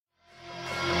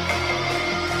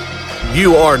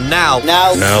You are now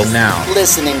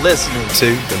listening to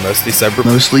the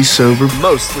Mostly Sober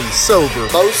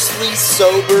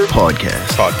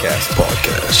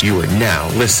podcast. You are now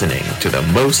listening to the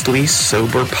Mostly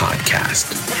Sober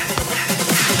podcast.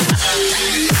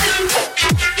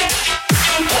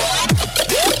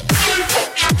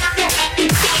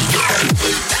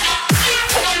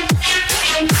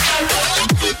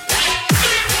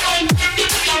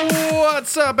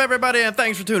 What's up, everybody, and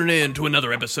thanks for tuning in to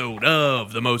another episode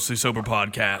of the Mostly Sober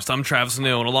Podcast. I'm Travis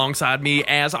Neal, and alongside me,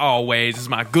 as always, is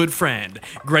my good friend,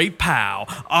 great pal,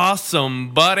 awesome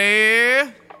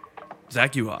buddy,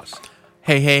 Zach Uhas.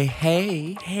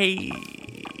 Hey.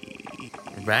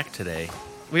 We're back today.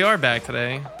 We are back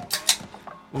today.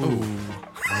 Ooh.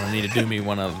 I need to do me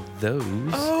one of those.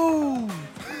 Oh!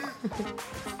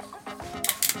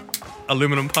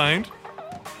 Aluminum pint.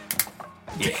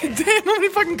 Yeah. Damn, how many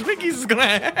fucking cookies is gonna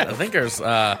have? I think there's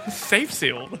Safe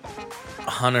sealed.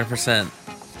 100%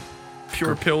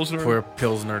 Pure Pilsner. Pure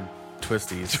Pilsner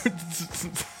Twisties.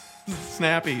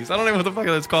 Snappies. I don't know what the fuck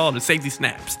that's called. It's safety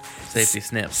snaps. Safety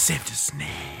Snips. Safety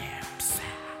snaps.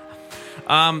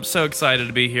 I'm so excited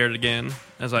to be here again,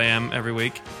 as I am every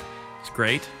week. It's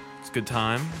great. It's a good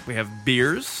time. We have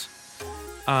beers.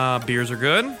 Beers are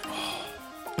good.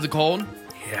 Is it cold?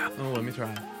 Yeah. Oh, let me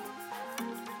try.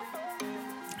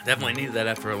 Definitely needed that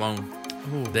after a long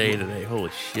day today.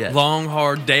 Holy shit. Long,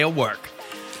 hard day of work.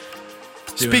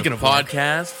 Speaking of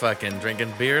podcast, fucking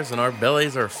drinking beers, and our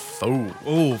bellies are full.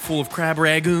 Oh, full of crab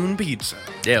ragoon pizza.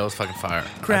 Yeah, it was fucking fire.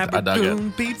 Crab I dug ragoon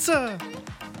it. pizza.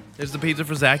 Here's the pizza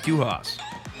for Zach Uhas.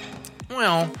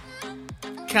 Well,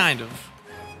 Kind of.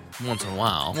 once in a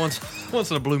while. Once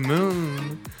in a blue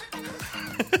moon.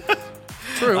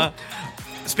 True.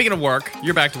 Speaking of work,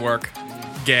 you're back to work.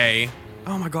 Gay.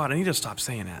 Oh my god, I need to stop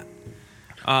saying that.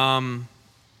 I'm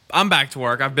back to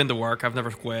work. I've been to work. I've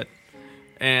never quit.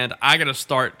 And I got to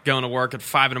start going to work at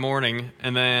 5 in the morning,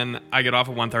 and then I get off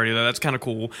at 1:30. That's kind of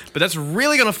cool. But that's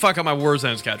really going to fuck up my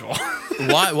Warzone schedule.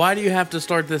 Why do you have to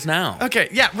start this now? Okay,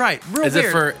 yeah, right. Real Is weird.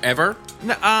 it forever?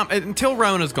 No, until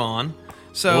Rona's gone.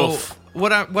 So, Oof.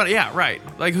 yeah, right.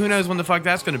 Like, who knows when the fuck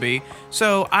that's going to be.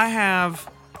 So, I have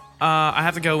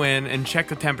to go in and check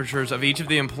the temperatures of each of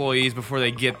the employees before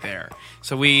they get there.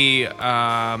 So we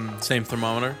Same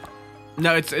thermometer?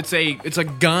 no, it's a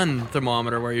gun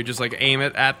thermometer where you just like aim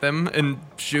it at them and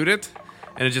shoot it,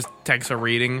 and it just takes a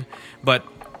reading. But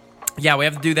yeah, we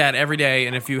have to do that every day.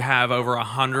 And if you have over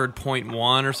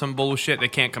 100.1 or some bullshit, they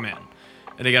can't come in,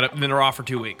 and then they're off for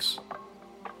 2 weeks.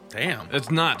 Damn.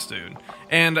 It's nuts, dude.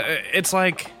 And it's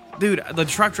like, dude, the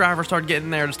truck driver started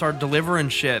getting there to start delivering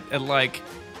shit at like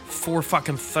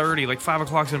 4:30. Like 5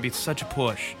 o'clock's gonna be such a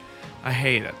push. I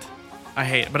hate it.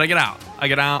 But I get out. I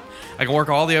can work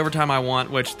all the overtime I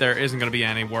want, which there isn't gonna be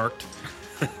any worked.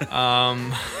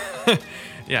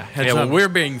 Yeah. Well, we're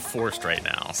being forced right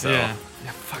now, so. Yeah.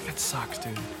 Fuck, it sucks,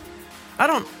 dude. I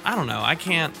don't know. I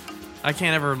can't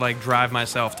ever like drive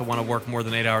myself to want to work more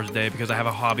than 8 hours a day because I have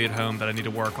a hobby at home that I need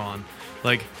to work on.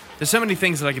 Like, there's so many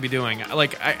things that I could be doing.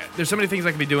 There's so many things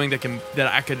I could be doing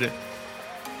that I could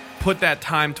put that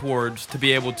time towards to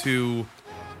be able to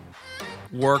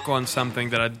work on something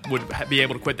that I would be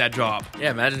able to quit that job.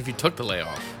 Yeah, imagine if you took the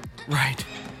layoff. Right.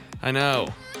 I know.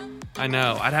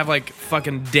 I'd have like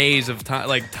fucking days of time.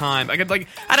 I'd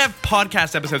have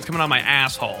podcast episodes coming out of my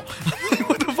asshole.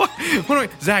 What the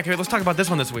fuck? Zach, here, let's talk about this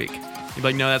one this week. You'd be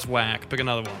like, no, that's whack. Pick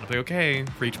another one. I'd be like, okay.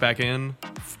 Reach back in.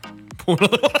 Pull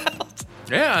another one out.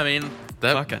 Yeah, I mean,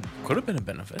 that Fucking. could have been a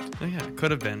benefit. Oh, yeah, it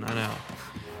could have been. I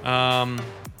know.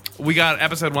 We got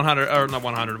episode 100, or not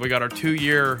 100. We got our 2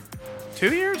 years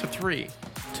or 3?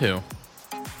 2.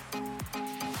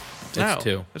 No, It's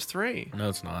 2. It's 3. No,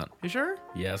 it's not. You sure?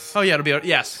 Yes. Oh yeah, it'll be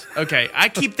yes. Okay, I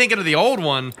keep thinking of the old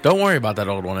one. Don't worry about that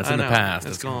old one. It's I in the know. past.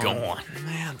 It's It's gone. gone.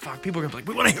 Man, fuck. People are gonna be like,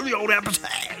 we want to hear the old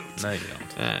episodes. No, you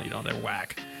don't. You know, they're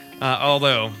whack.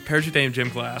 Although parachute aim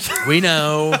gym class. We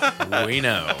know. We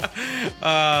know.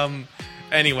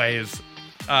 Anyways,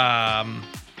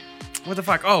 what the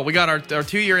fuck? Oh, we got our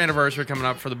 2-year anniversary coming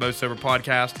up for the Most Sober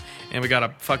podcast, and we got a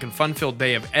fucking fun-filled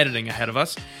day of editing ahead of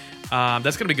us.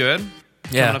 That's gonna be good.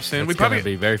 Yeah, Coming up soon. It's gonna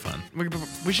be very fun.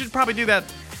 We should probably do that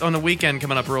on the weekend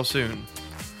coming up real soon.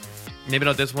 Maybe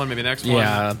not this one, maybe next one.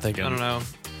 Yeah, I'm thinking. I don't know.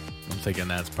 I'm thinking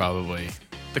that's probably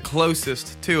The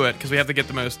closest to it, because we have to get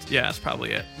the most. Yeah, that's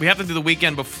probably it. We have to do the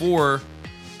weekend before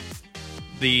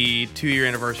the 2-year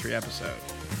anniversary episode.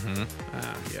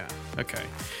 Yeah. Okay.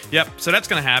 Yep. So that's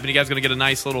gonna happen. You guys are gonna get a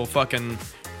nice little fucking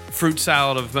fruit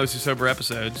salad of Mostly Sober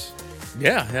episodes.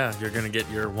 Yeah. You're gonna get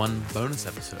your one bonus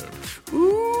episode.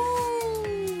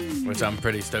 Ooh. which I'm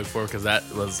pretty stoked for because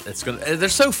they're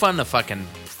so fun to fucking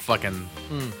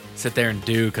sit there and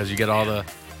do because you get all the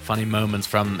funny moments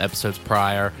from episodes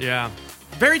prior. Yeah.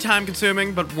 Very time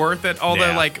consuming, but worth it.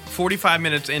 Although, 45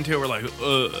 minutes into it, we're like,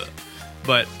 ugh.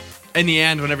 But in the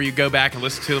end, whenever you go back and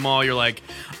listen to them all, you're like,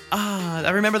 I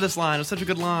remember this line. It was such a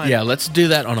good line. Yeah, let's do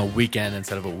that on a weekend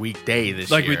instead of a weekday this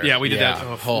year. We did that.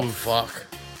 Oh, fuck.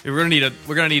 We're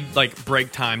gonna need like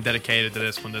break time dedicated to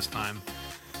this one this time.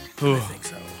 I think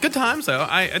so. Good times though.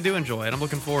 I do enjoy it. I'm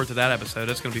looking forward to that episode.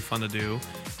 It's gonna be fun to do.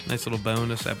 Nice little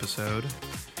bonus episode.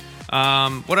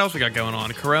 What else we got going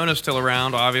on? Corona's still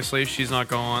around, obviously. She's not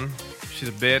gone. She's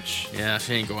a bitch. Yeah,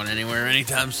 she ain't going anywhere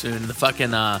anytime soon. The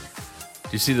fucking,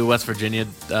 do you see the West Virginia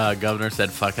governor said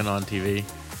fucking on TV?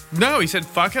 No, he said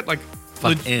fuck it, like...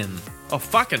 Fucking. Oh,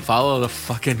 fucking. Follow the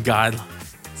fucking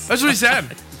guidelines. That's what he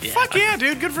said. Yeah. Fuck yeah,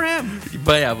 dude. Good for him.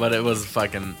 But it was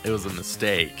a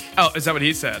mistake. Oh, is that what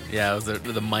he said? Yeah, it was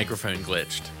the microphone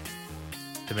glitched.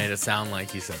 It made it sound like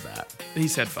he said that. He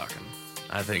said fucking.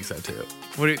 I think so, too.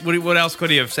 What else could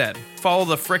he have said? Follow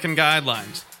the frickin'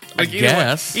 guidelines. I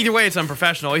guess. Either way, it's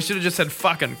unprofessional. He should have just said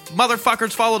fucking.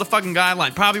 Motherfuckers, follow the fucking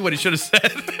guideline. Probably what he should have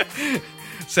said.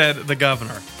 Said the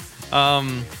governor.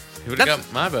 He would have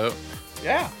got my vote.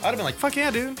 Yeah, I'd have been like, fuck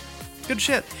yeah, dude. Good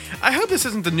shit. I hope this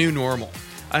isn't the new normal.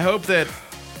 I hope that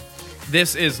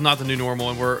this is not the new normal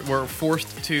and we're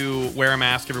forced to wear a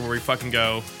mask everywhere we fucking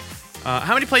go.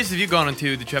 How many places have you gone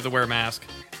into that you have to wear a mask?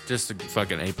 Just a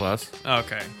fucking A+.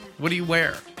 Okay. What do you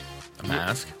wear? A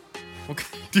mask. Okay.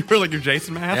 Do you wear like your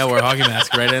Jason mask? Yeah, wear a hockey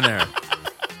mask right in there.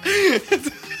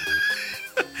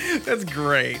 That's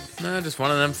great. No, just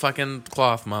one of them fucking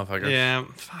cloth motherfuckers. Yeah.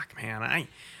 Fuck, man.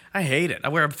 I hate it. I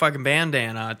wear a fucking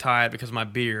bandana tied because of my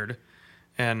beard.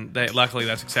 And luckily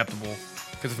that's acceptable.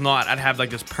 Because if not, I'd have like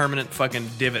this permanent fucking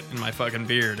divot in my fucking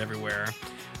beard everywhere.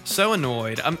 So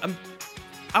annoyed.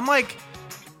 I'm like,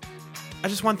 I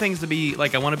just want things to be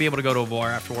like, I want to be able to go to a bar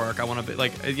after work. I want to be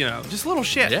like, just little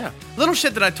shit. Yeah. Little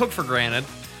shit that I took for granted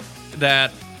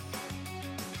that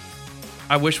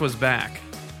I wish was back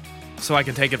so I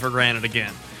can take it for granted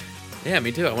again. Yeah,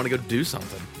 me too. I want to go do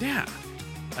something. Yeah.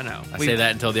 I know. I say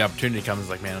that until the opportunity comes.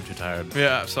 Like, man, I'm too tired.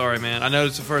 Yeah, sorry, man. I know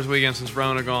it's the first weekend since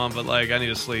Rona gone, but like, I need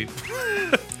to sleep.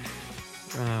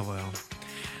 Oh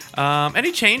well.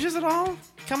 Any changes at all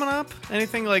coming up?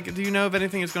 Anything like? Do you know if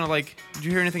anything is gonna like? Did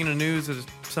you hear anything in the news? Is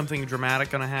something dramatic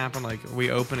gonna happen? Like, are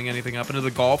we opening anything up? I know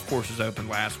the golf courses opened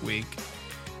last week.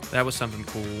 That was something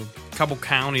cool. A couple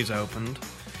counties opened.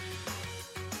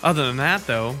 Other than that,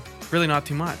 though, really not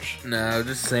too much. No,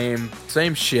 just same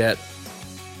shit.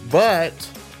 But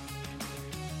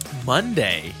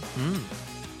Monday.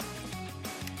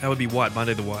 That would be what?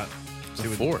 Monday the what? The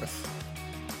 4th.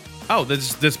 Oh,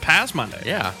 this past Monday.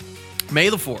 Yeah. May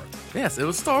the 4th. Yes, it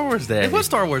was Star Wars Day. It was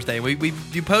Star Wars Day.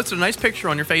 You posted a nice picture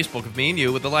on your Facebook of me and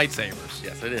you with the lightsabers.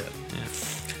 Yes, I did.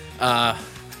 Yeah.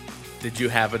 Did you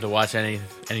happen to watch any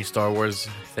Star Wars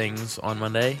things on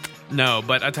Monday? No,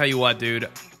 but I tell you what, dude.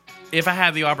 If I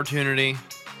had the opportunity,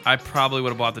 I probably would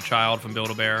have bought the child from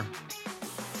Build-A-Bear.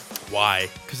 Why?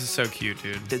 Because it's so cute,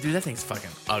 dude. Dude, that thing's fucking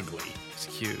ugly. It's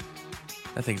cute.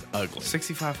 That thing's ugly.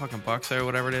 65 fucking bucks there,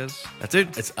 whatever it is.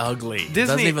 Dude, it's ugly. Disney, it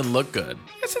doesn't even look good.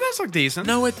 Yes, it does look decent.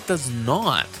 No, it does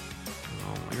not.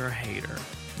 Oh, you're a hater.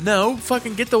 No,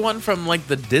 fucking get the one from like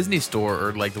the Disney store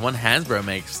or like the one Hasbro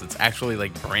makes that's actually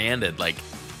like branded. Like,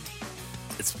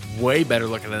 it's way better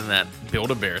looking than that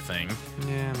Build-A-Bear thing.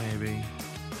 Yeah, maybe.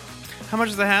 How much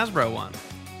is the Hasbro one?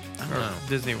 I don't know.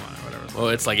 Disney one or whatever. Well,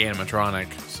 it's like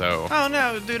animatronic, so. Oh,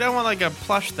 no, dude, I want like a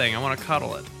plush thing. I want to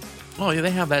cuddle it. Oh, yeah, they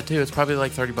have that too. It's probably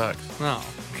like $30. No.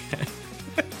 Okay.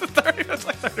 That's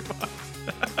like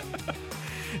 $30.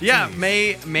 Yeah,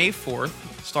 May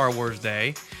 4th, Star Wars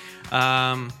Day.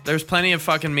 There's plenty of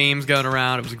fucking memes going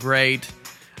around. It was great.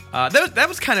 That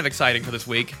was kind of exciting for this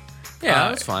week. Yeah,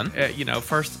 it was fun.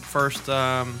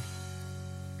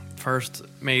 First,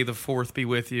 May the 4th be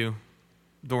with you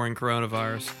during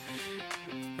coronavirus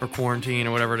or quarantine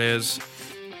or whatever it is.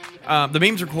 The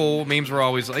memes are cool. Memes were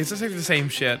always it's just like the same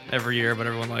shit every year, but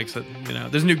everyone likes it.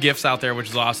 There's new GIFs out there, which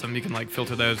is awesome. You can like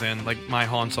filter those in, like my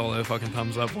Han Solo fucking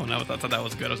thumbs up one. I thought that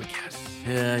was good. I was like, yes.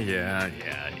 Yeah.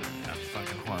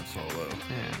 Fucking Han Solo.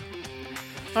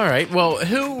 Yeah. All right. Well,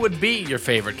 who would be your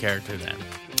favorite character then?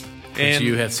 Since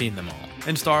you have seen them all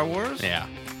in Star Wars. Yeah.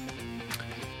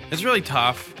 It's really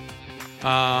tough.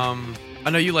 I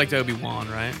know you liked Obi-Wan,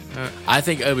 right? I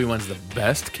think Obi-Wan's the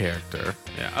best character.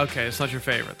 Yeah. Okay, it's not your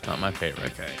favorite. Not my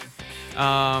favorite. Okay.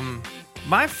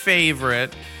 My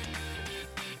favorite.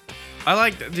 I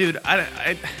like, dude.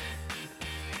 I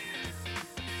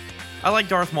like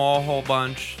Darth Maul a whole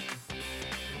bunch,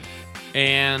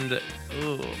 and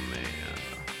Oh man.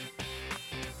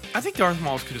 I think Darth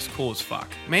Maul's just cool as fuck.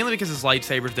 Mainly because his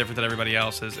lightsaber's different than everybody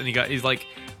else's, and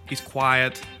he's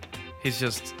quiet. He's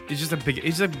just a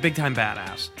big time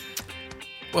badass.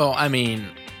 Well, I mean,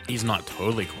 he's not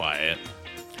totally quiet.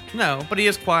 No, but he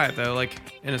is quiet though, like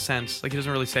in a sense. Like he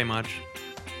doesn't really say much.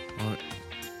 Well,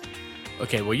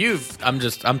 okay, well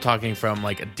I'm talking from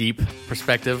like a deep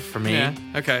perspective for me. Yeah.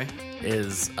 Okay.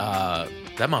 Is that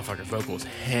motherfucker's vocal is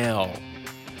hell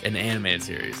in the animated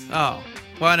series. Oh.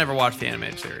 Well, I never watched the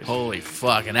animated series. Holy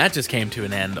fuck, and that just came to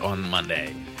an end on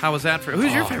Monday. How was that for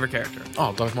who's your favorite character?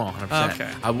 Oh, Darth Maul, 100%. Oh,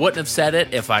 okay. I wouldn't have said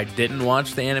it if I didn't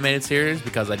watch the animated series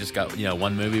because I just got,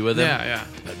 one movie with him. Yeah.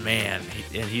 But man,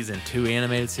 he's in 2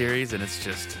 animated series, and it's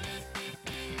just...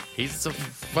 He's a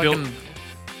fucking...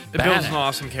 It builds an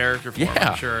awesome character for him,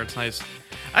 I'm sure. It's nice.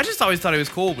 I just always thought he was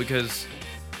cool because...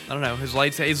 I don't know. His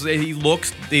lightsaber.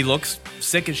 He looks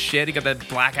sick as shit. He got that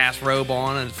black ass robe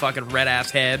on and his fucking red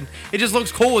ass head. It just looks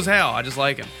cool as hell. I just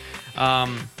like him. I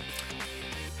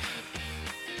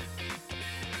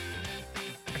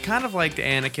kind of liked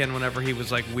Anakin whenever he was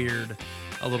like weird,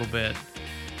 a little bit.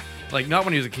 Like not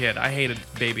when he was a kid. I hated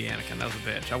baby Anakin. That was a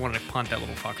bitch. I wanted to punt that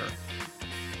little fucker.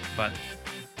 But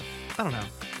I don't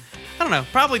know.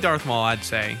 Probably Darth Maul. I'd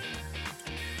say.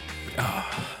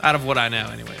 Out of what I know,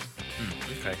 anyway.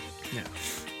 Okay.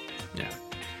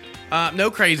 Yeah. No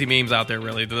crazy memes out there,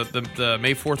 really. The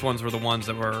May 4th ones were the ones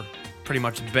that were pretty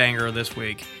much the banger this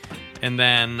week. And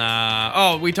then,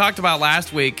 we talked about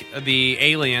last week the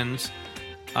aliens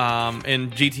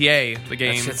in GTA, the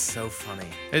game. That shit's so funny.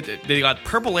 They got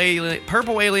purple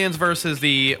aliens versus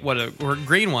the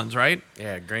green ones, right?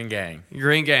 Yeah, Green Gang.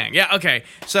 Green Gang. Yeah, okay.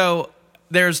 So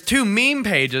there's 2 meme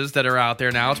pages that are out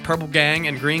there now. It's Purple Gang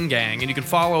and Green Gang, and you can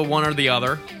follow one or the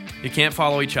other. You can't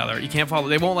follow each other.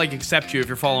 They won't accept you if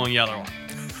you're following the other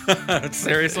one.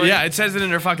 Seriously? Yeah, it says it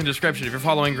in their fucking description. If you're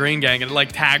following Green Gang, it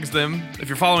tags them. If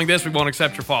you're following this, we won't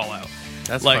accept your follow.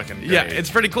 That's fucking great. Yeah,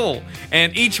 it's pretty cool.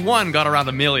 And each one got around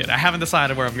 1 million. I haven't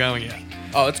decided where I'm going yet.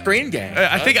 Oh, it's Green Gang.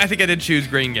 I think I did choose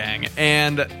Green Gang.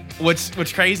 And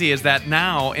what's crazy is that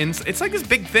now it's like this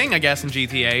big thing, I guess, in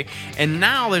GTA. And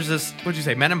now there's this, what'd you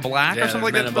say, Men in Black or something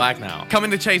like that? Men in Black now.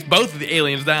 Coming to chase both of the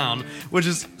aliens down, which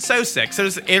is so sick. So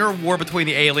there's an inner war between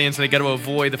the aliens, and they got to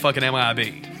avoid the fucking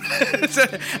MIB. So,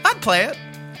 I'd play it.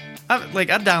 I'd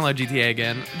download GTA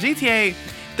again. GTA,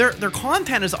 their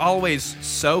content is always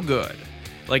so good.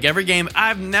 Like every game,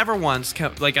 I've never once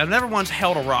held a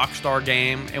Rockstar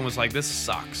game and was like, this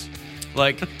sucks.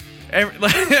 Like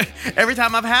every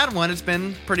time I've had one, it's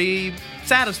been pretty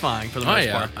satisfying for the most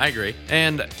part. I agree.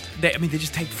 And they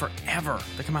just take forever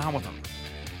to come out with them.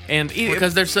 And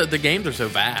because the games are so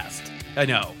vast. I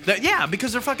know.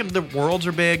 Because the worlds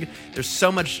are big. There's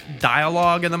so much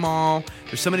dialogue in them all.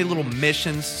 There's so many little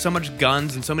missions, so much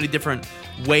guns, and so many different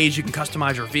ways you can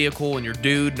customize your vehicle and your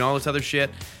dude and all this other shit.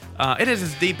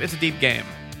 It's a deep game.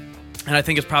 And I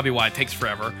think it's probably why it takes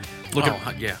forever. Look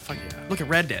at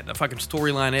Red Dead, the fucking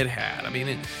storyline it had. I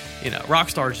mean,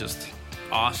 Rockstar's just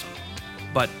awesome.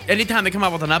 But anytime they come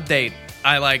out with an update,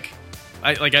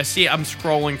 I see I'm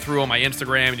scrolling through on my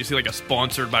Instagram and you see a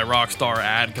sponsored by Rockstar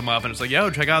ad come up and it's like, yo,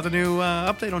 check out the new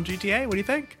update on GTA. What do you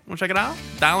think? Want to check it out?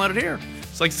 Download it here.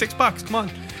 It's like $6. Come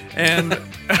on. And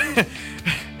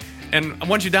and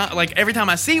once you every time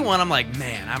I see one, I'm like,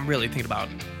 man, I'm really thinking about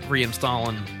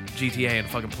reinstalling GTA and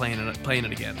fucking playing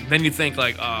it again. Then you think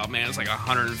oh man, it's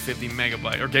 150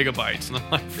 megabytes or gigabytes, and I'm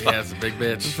like, fuck. Yeah, it's a big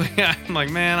bitch. I'm like,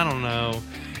 man, I don't know.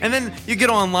 And then you get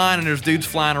online and there's dudes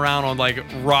flying around on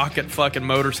rocket fucking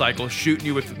motorcycles shooting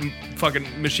you with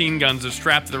fucking machine guns that's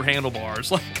strapped to their handlebars.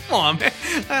 Come on, man,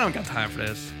 I don't got time for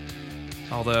this.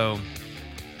 Although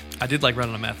I did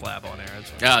running a meth lab on there.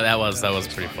 That was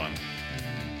pretty fun.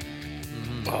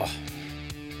 Mm-hmm. Oh.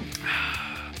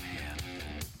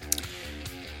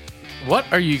 What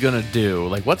are you gonna do?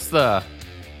 What's the...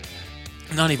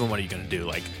 Not even what are you gonna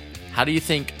do. How do you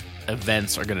think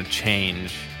events are gonna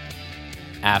change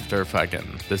after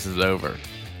fucking this is over?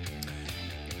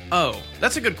 Oh,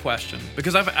 that's a good question.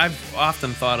 Because I've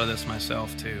often thought of this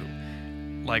myself, too.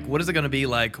 What is it gonna be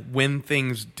when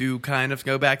things do kind of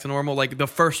go back to normal? The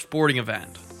first sporting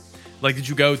event. Did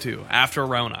you go to after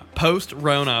Rona?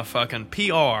 Post-Rona fucking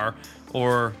PR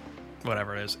or...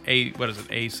 whatever it is, what is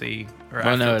it? AC or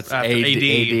it's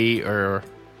AD or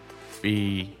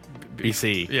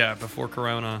BC. Yeah, before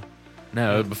Corona.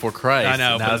 No, before Christ. I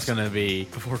know. Now it's gonna be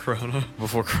before Corona.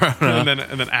 Before Corona,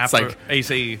 and then after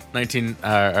AC. 2019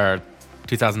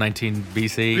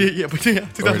 BC. Yeah,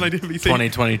 2019 BC.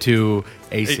 2022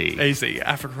 AC. AC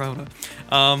after Corona.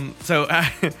 So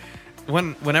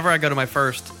whenever I go to my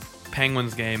first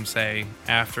Penguins game say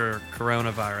after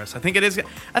coronavirus. I think it is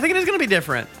going to be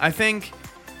different. I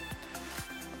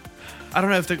don't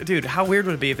know if dude, how weird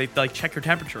would it be if they like check your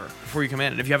temperature before you come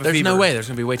in? And if you have a fever, There's no way. There's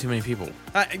gonna be way too many people.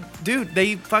 Dude,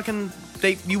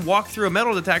 you walk through a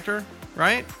metal detector,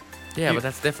 right? Yeah, but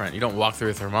that's different. You don't walk through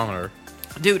a thermometer.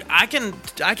 Dude, I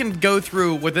can go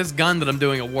through with this gun that I'm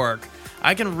doing at work.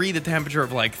 I can read the temperature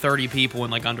of like 30 people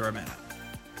in like under a minute.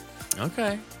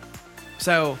 Okay.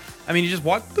 So, I mean, you just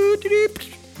walk.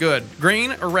 Good.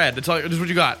 Green or red? It's like, just what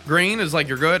you got. Green is like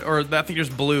you're good, or I think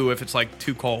just blue if it's like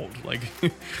too cold. Like,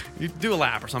 you do a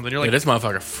lap or something. You're like, this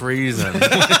motherfucker freezing.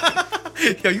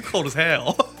 yo, you cold as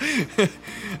hell.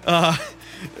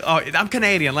 I'm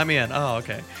Canadian. Let me in. Oh,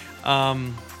 okay.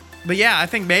 But yeah, I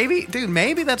think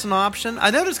maybe that's an option. I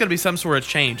know there's going to be some sort of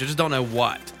change. I just don't know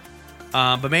what.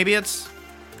 But maybe it's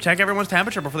check everyone's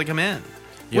temperature before they come in.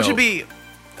 Which would be,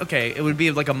 okay, it would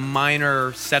be like a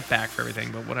minor setback for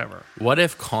everything, but whatever. What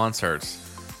if concerts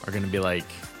are going to be like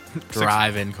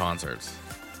drive-in concerts?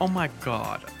 Oh my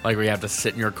God. Like where you have to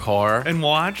sit in your car. And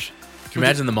watch? Can you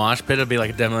imagine the mosh pit? It'll be like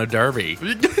a demo derby.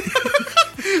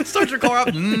 Start your car up.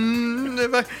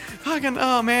 Fucking,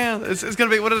 oh man, it's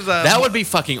gonna be, what is that? That would be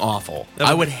fucking awful.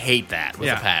 I would hate that with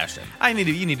a passion.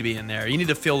 You need to be in there. You need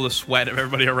to feel the sweat of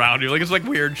everybody around you. Like, it's like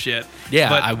weird shit. Yeah,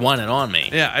 but, I want it on me.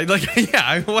 Yeah,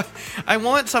 I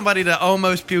want somebody to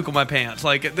almost puke on my pants.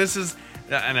 Like, this is,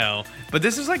 I know, but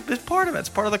this is like, this part of it. It's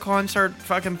part of the concert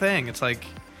fucking thing. It's like,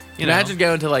 Imagine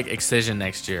going to like Excision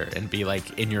next year and be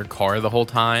like in your car the whole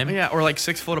time. Yeah, or like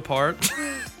 6 foot apart.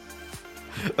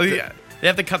 Oh yeah. They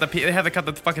have to cut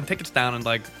the fucking tickets down and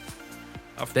like.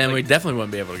 Then we definitely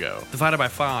wouldn't be able to go. Divided by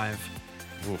 5.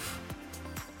 Oof.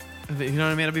 You know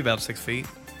what I mean? It'd be about 6 feet.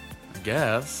 I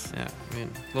guess. Yeah, I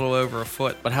mean, a little over a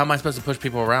foot. But how am I supposed to push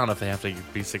people around if they have to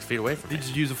be 6 feet away from me? You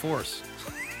just use a force.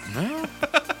 No.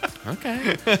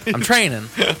 Okay. I'm training.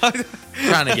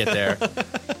 Trying to get there.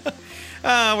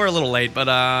 We're a little late, but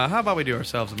how about we do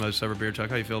ourselves the most sober beer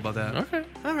chuck? How you feel about that? Okay.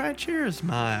 All right. Cheers,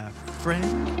 my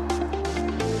friend.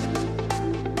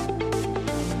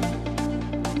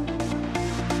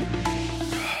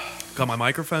 Got my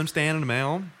microphone stand in the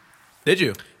mail. Did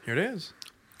you? Here it is.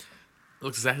 It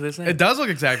looks exactly the same. It does look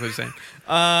exactly the same.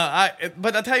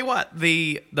 But I'll tell you what,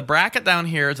 the bracket down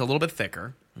here is a little bit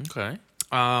thicker. Okay.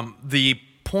 The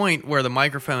point where the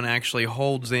microphone actually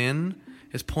holds in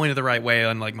is pointed the right way,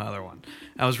 unlike my other one.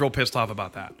 I was real pissed off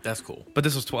about that. That's cool. But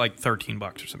this was like $13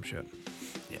 or some shit.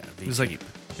 Yeah, it was cheap.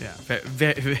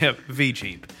 V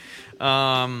cheap.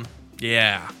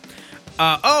 Yeah.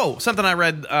 Something I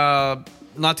read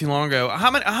not too long ago. How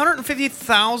many?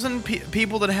 150,000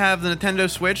 people that have the Nintendo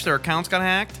Switch, their accounts got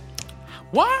hacked.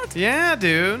 What? Yeah,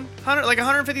 dude.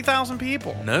 150,000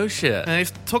 people. No shit. And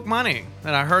they took money,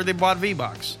 and I heard they bought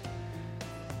V-Bucks.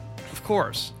 Of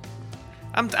course.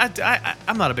 I'm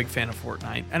not a big fan of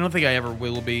Fortnite. I don't think I ever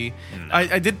will be. No.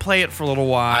 I did play it for a little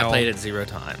while. I played it 0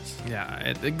 times.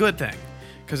 Yeah, a good thing,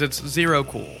 because it's zero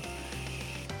cool.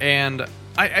 And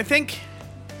I think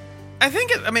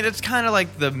it's kind of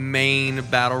like the main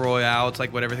battle royale. It's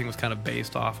like what everything was kind of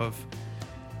based off of,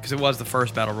 because it was the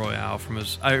first battle royale from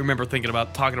his. I remember talking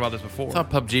about this before. I thought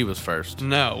PUBG was first.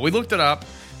 No, we looked it up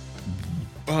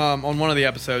on one of the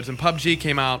episodes, and PUBG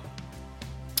came out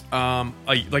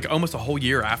like almost a whole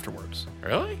year afterwards.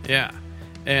 Really? Yeah.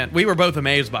 And we were both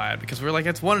amazed by it, because we were like,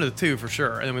 it's one of the two for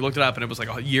sure. And then we looked it up, and it was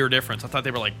like a year difference. I thought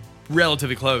they were like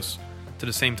relatively close to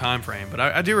the same time frame, but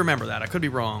I do remember that. I could be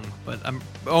wrong, but I'm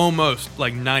almost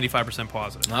like 95%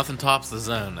 positive. Nothing tops the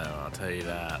Zone, though. I'll tell you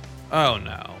that. Oh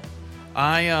no,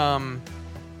 I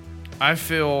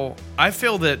feel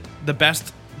that the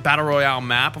best battle royale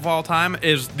map of all time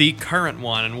is the current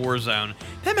one in Warzone.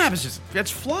 That map is it's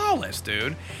flawless,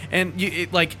 dude.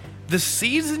 And like the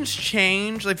seasons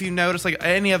change. If you notice, like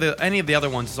any of the other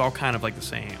ones is all kind of like the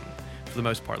same for the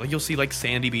most part. Like you'll see like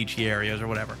sandy beachy areas or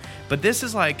whatever, but this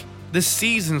is like. The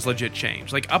seasons legit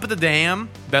change. Like up at the dam,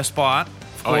 best spot,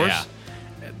 of course. Yeah.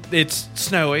 It's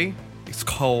snowy, it's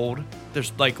cold,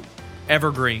 there's like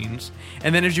evergreens.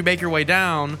 And then as you make your way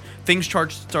down, things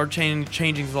start changing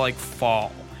to like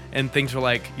fall. And things are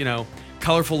like,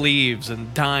 colorful leaves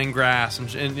and dying grass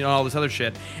and all this other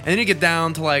shit. And then you get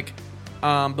down to like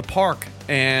the park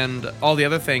and all the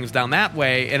other things down that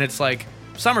way, and it's like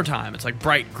summertime. It's like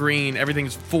bright green,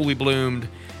 everything's fully bloomed,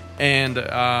 and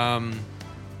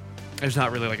there's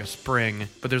not really like a spring,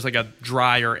 but there's like a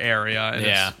drier area. And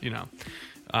it's,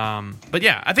 but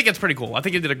yeah, I think it's pretty cool. I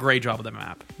think it did a great job with the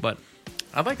map. But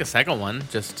I like the second one.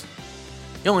 Just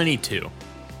you only need 2.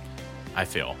 I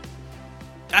feel.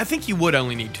 I think you would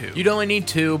only need 2. You'd only need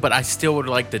 2, but I still would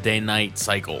like the day-night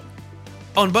cycle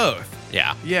on both.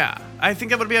 Yeah. Yeah. I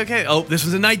think that would be okay. Oh, this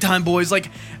was a nighttime, boys.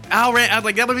 Like,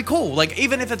 like that would be cool. Like,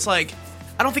 even if it's like,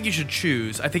 I don't think you should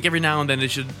choose. I think every now and then they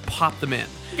should pop them in.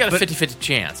 You got a 50-50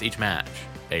 chance each match,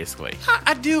 basically.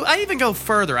 I do. I even go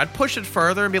further. I'd push it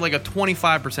further and be like a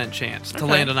 25% chance to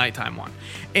land a nighttime one.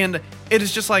 And it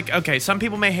is just like, okay, some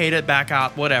people may hate it, back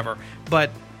out, whatever.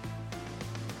 But,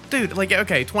 dude, like,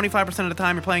 okay, 25% of the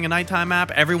time you're playing a nighttime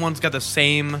map, everyone's got the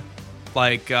same,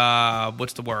 like,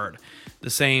 what's the word? The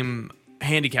same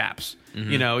handicaps.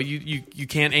 You know, you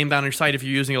can't aim down your sight if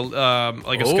you're using a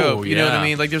scope. You know what I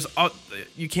mean? Like, there's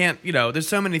you can't. You know, there's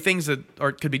so many things that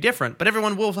could be different, but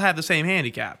everyone will have the same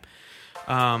handicap.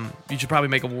 You should probably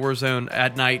make a Warzone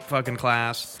at night fucking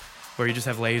class where you just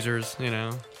have lasers. You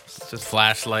know, it's just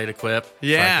flashlight equip.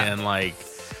 Yeah, fucking like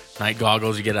night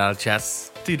goggles you get out of chests.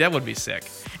 Dude, that would be sick.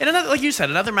 And another, like you said,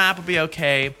 another map would be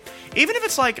okay, even if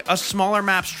it's like a smaller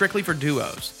map strictly for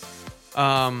duos.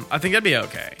 I think that'd be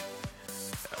okay.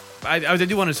 I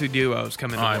do want to see duos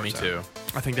come in. Me too.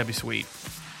 I think that'd be sweet.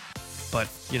 But,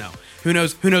 you know, who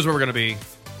knows where we're going to be.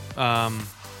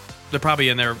 They're probably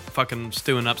in there fucking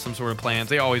stewing up some sort of plans.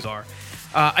 They always are.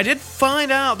 I did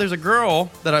find out there's a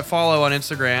girl that I follow on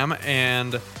Instagram,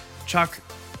 and Chuck,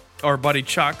 our buddy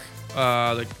Chuck,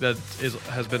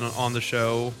 has been on the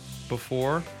show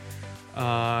before.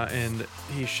 And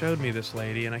he showed me this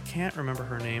lady, and I can't remember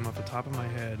her name off the top of my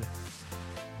head.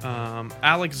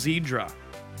 Alex Zedra.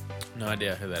 No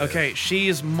idea who that is. Okay, she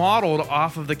is modeled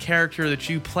off of the character that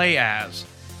you play as.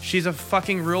 She's a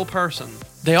fucking real person.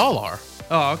 They all are.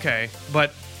 Oh, okay.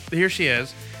 But here she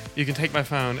is. You can take my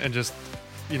phone and just,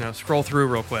 you know, scroll through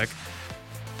real quick.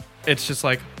 It's just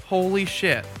like, holy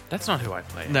shit. That's not who I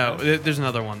play. No, there's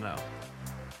another one, though.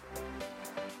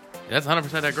 That's 100%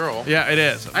 that girl. Yeah, it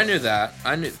is. I knew that.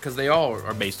 I knew, because they all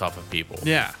are based off of people.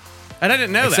 Yeah. And I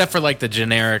didn't know that. Except for, like, the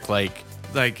generic, like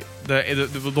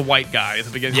the white guy at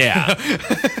the beginning. Yeah.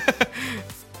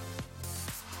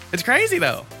 It's crazy,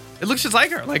 though. It looks just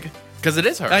like her. Like, because it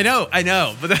is her. I know.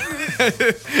 But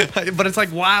but it's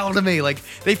like wild to me. Like,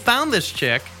 they found this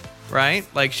chick, right?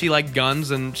 Like, she liked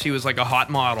guns and she was like a hot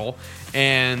model.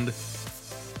 And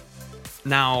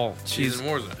now she's in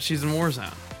Warzone. She's in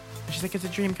Warzone. She's like, it's a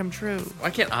dream come true.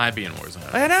 Why can't I be in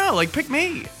Warzone? I know. Like, pick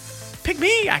me. Pick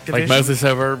me, Activision. Like Mostly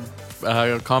Sober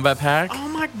combat pack. Oh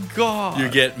my god. You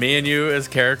get me and you as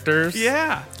characters.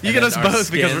 Yeah. You get us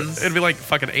both because it'd be like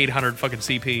fucking 800 fucking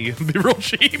CP. It'd be real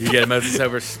cheap. You get a Mostly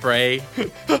Sober spray.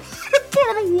 Put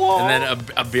on a wall. And then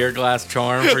a beer glass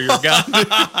charm for your gun.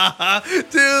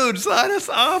 Dude, sign us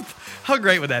up. How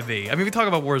great would that be? I mean, we talk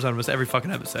about Warzone almost every fucking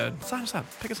episode. Sign us up.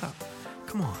 Pick us up.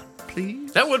 Come on,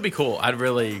 please. That would be cool. I'd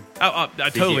really...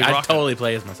 I'd totally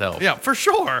play as myself. Yeah, for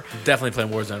sure. Definitely playing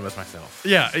Warzone with myself.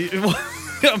 Yeah.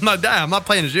 I'm not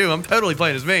playing as you. I'm totally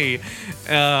playing as me.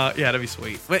 Yeah, that'd be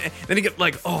sweet. Then you get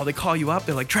like, they call you up.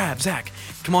 They're like, Trav, Zach,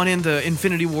 come on into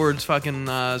Infinity Ward's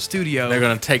fucking studio. They're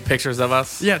going to take pictures of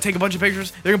us? Yeah, take a bunch of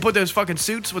pictures. They're going to put those fucking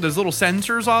suits with those little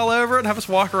sensors all over it and have us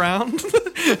walk around.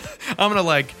 I'm going to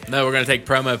like... No, we're going to take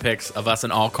promo pics of us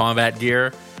in all combat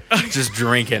gear. Just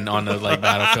drinking on the like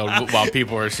battlefield while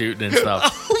people are shooting and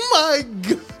stuff. Oh my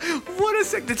god! What a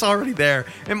sick! It's already there.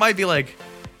 It might be like,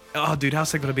 oh dude, how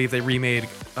sick would it be if they remade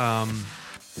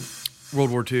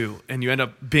World War II and you end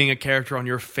up being a character on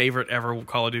your favorite ever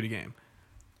Call of Duty game?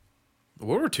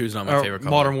 World War II is not my favorite.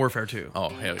 Modern Warfare 2. Oh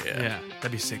hell yeah! Yeah,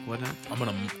 that'd be sick, wouldn't it? I'm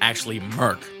gonna actually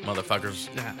murk motherfuckers.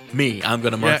 Yeah. Me, I'm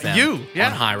gonna murk them. You. Yeah.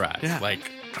 On high rise. Yeah.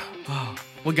 Like. Oh.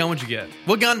 What gun would you get?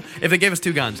 What gun? If they gave us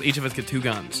 2 guns, each of us get 2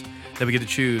 guns that we get to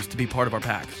choose to be part of our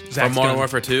packs. From Modern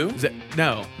Warfare 2?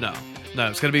 No.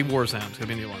 It's gonna be Warzone. It's gonna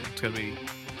be a new one. It's gonna be.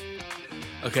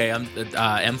 Okay, I'm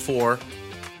M4.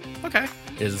 Okay.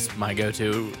 Is my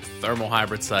go-to thermal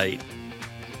hybrid sight,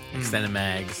 extended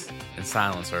mags, and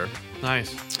silencer.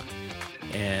 Nice.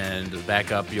 And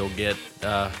backup, you'll get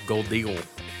Gold Eagle.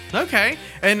 Okay.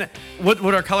 And what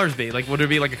would our colors be? Like, would there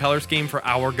be like a color scheme for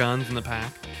our guns in the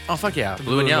pack? Oh fuck yeah,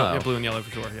 blue and yellow. Yeah, blue and yellow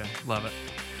for sure. Yeah, love it.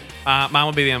 Mine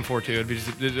would be the M4 too. It'd be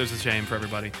just a shame for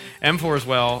everybody. M4 as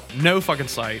well. No fucking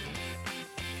sight.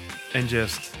 And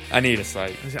just. I need a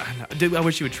sight. I know. Dude, I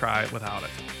wish you would try it without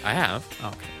it. I have.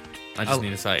 Okay. I just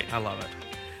need a sight. I love it.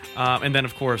 And then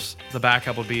of course the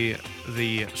backup would be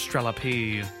the Strela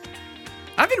P.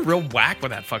 I've been real whack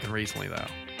with that fucking recently though.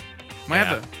 Might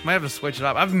have to switch it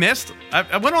up. I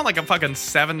went on like a fucking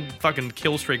 7 fucking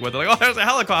kill streak with it. Like, there's a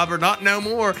helicopter, not no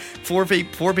more. 4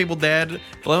 people dead,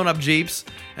 blowing up Jeeps.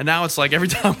 And now it's like every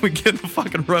time we get in the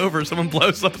fucking rover, someone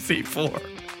blows up C4.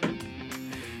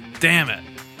 Damn it.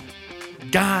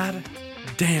 God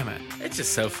damn it. It's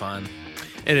just so fun.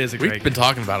 It is a great We've been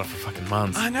talking about it for fucking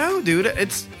months. I know, dude.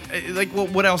 It's like,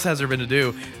 what else has there been to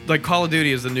do? Like, Call of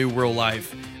Duty is the new real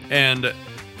life, and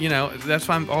that's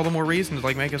why all the more reason to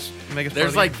like make us.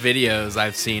 There's like videos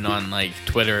I've seen on like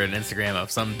Twitter and Instagram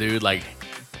of some dude like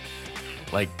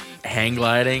hang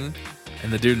gliding,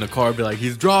 and the dude in the car be like,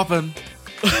 he's dropping.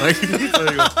 Like,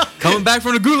 coming back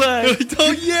from the gulag.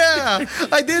 Oh yeah,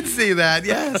 I did see that.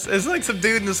 Yes, it's like some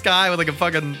dude in the sky with like a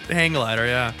fucking hang glider.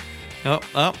 Yeah.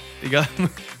 Oh, you got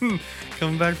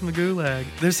coming back from the gulag.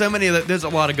 There's so many. There's a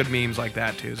lot of good memes like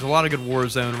that too. There's a lot of good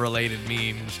Warzone related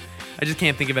memes. I just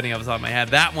can't think of any off the top of my head.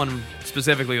 That one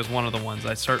specifically was one of the ones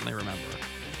I certainly remember.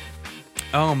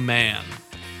 Oh man.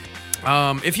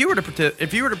 If you were to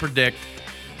predict,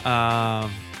 how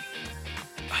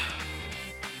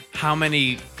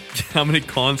many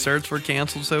concerts were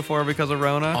canceled so far because of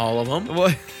Rona? All of them.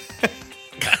 What?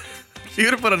 If you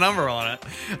were to put a number on it,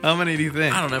 how many do you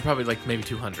think? I don't know, probably like maybe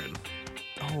 200.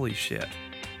 Holy shit.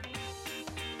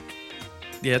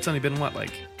 Yeah, it's only been what,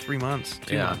 like 3 months?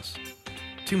 2 months.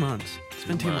 2 months. It's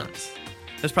been 2 months.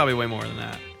 There's probably way more than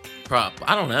that.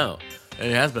 I don't know.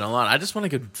 It has been a lot. I just want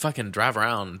to go fucking drive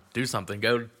around, do something,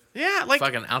 go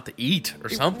fucking out to eat or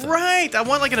something. Right. I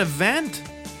want like an event.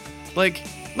 Like,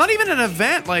 not even an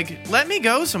event. Like, let me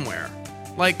go somewhere.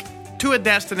 Like, to a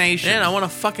destination. Man, I want a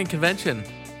fucking convention.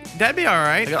 That'd be all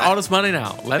right. I got all this money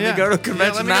now. Let me go to a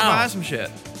convention now. Let me go buy some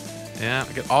shit. Yeah.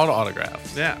 I get all the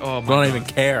autographs. Yeah. Oh, my Don't God. even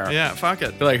care. Yeah, fuck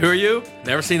it. They're like, who are you?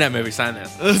 Never seen that movie. Sign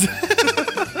this.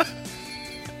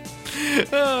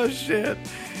 Oh, shit.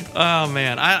 Oh,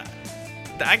 man. I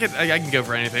can go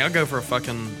for anything. I'll go for a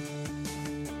fucking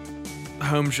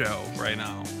home show right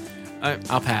now.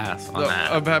 I'll pass on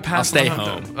that. I'll stay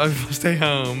home. I'll stay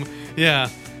home. Yeah.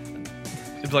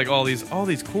 It's like all these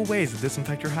cool ways to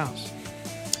disinfect your house.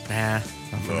 Nah,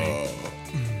 not for me.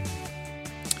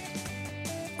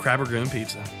 Crab Ragoon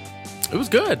pizza. It was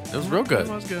good. It was real good.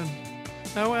 It was good.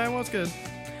 No way, it was good.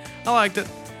 I liked it.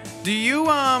 Do you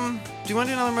want to do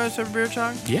another Most Sober Beer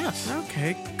Chug? Yes.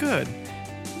 Okay, good.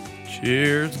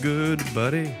 Cheers, good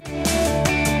buddy.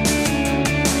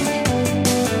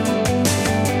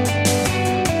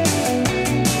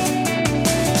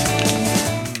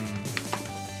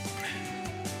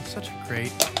 Such a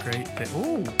great day.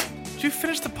 Ooh, did you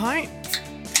finish the pint?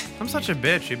 I'm such a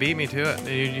bitch. You beat me to it.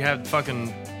 You had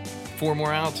fucking 4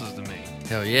 more ounces than me.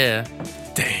 Hell yeah.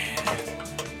 Damn.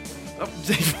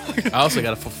 I also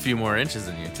got a few more inches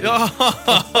than you, too. Oh!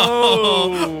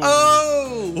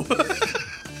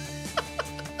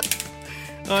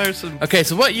 There's some... Okay,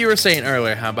 so what you were saying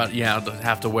earlier, how about you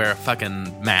have to wear a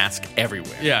fucking mask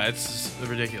everywhere? Yeah, it's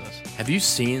ridiculous. Have you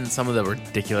seen some of the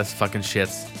ridiculous fucking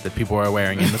shits that people are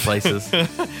wearing in the places?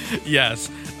 Yes.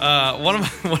 One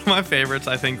of my favorites,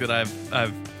 I think, that I've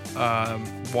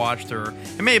watched, or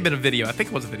it may have been a video. I think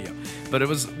it was a video, but it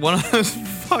was one of those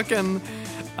fucking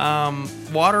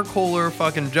water cooler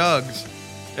fucking jugs,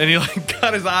 and he like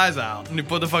got his eyes out and he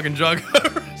put the fucking jug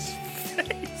over his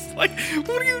face. Like,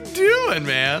 what are you doing,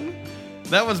 man?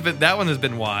 That one has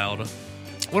been wild.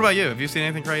 What about you? Have you seen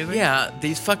anything crazy? Yeah,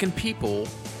 these fucking people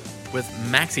with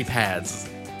maxi pads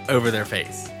over their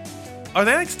face. Are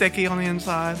they like sticky on the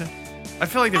inside? I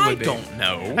feel like they would be. I don't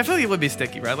know. I feel like it would be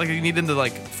sticky, right? Like you need them to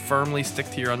like firmly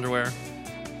stick to your underwear.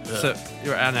 So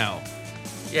I know.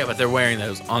 Yeah, but they're wearing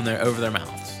those over their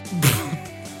mouths.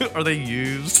 Are they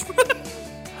used?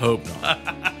 Hope not.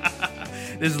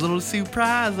 There's a little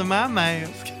surprise in my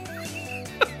mask.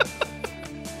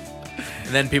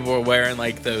 And then people were wearing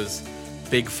like those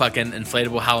big fucking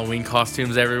inflatable Halloween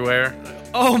costumes everywhere.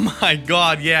 Oh my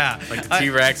God, yeah. Like the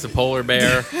T-Rex, the polar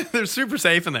bear. They're super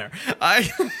safe in there.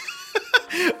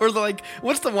 Or like,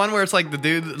 what's the one where it's like the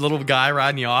dude, the little guy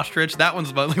riding the ostrich? That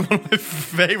one's like one of my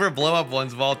favorite blow-up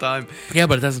ones of all time. Yeah,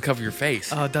 but it doesn't cover your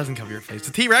face. Oh, it doesn't cover your face.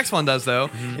 The T-Rex one does, though.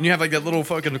 Mm-hmm. And you have like that little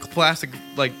fucking plastic,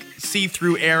 like,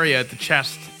 see-through area at the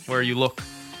chest where you look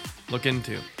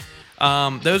into.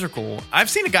 Those are cool. I've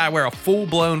seen a guy wear a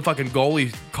full-blown fucking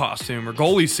goalie costume or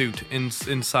goalie suit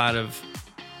inside of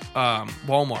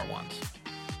Walmart once.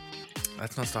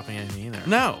 That's not stopping anything either.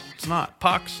 No, it's not.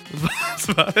 Pucks.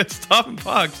 It's stopping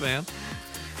pucks, man.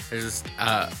 There's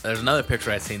another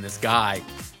picture I've seen. This guy,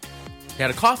 he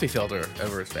had a coffee filter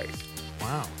over his face.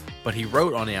 Wow. But he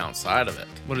wrote on the outside of it.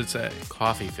 What did it say?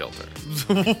 Coffee filter.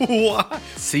 What?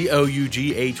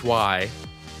 COUGHY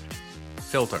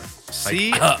filter.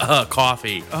 See? Like,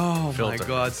 coffee. Oh filter. my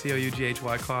God.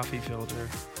 COUGHY coffee filter.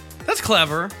 That's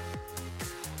clever.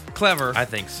 Clever. I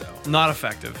think so. Not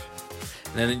effective.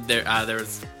 And then there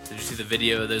was. Did you see the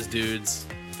video of those dudes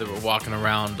that were walking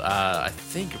around? I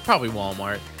think probably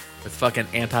Walmart with fucking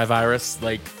antivirus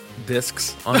like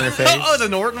discs on their face. Oh, the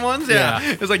Norton ones? Yeah.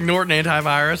 Yeah. It was like Norton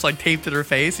antivirus, like taped to their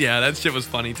face. Yeah, that shit was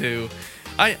funny too.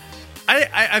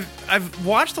 I've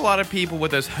watched a lot of people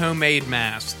with those homemade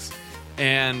masks,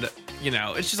 and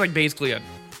it's just like basically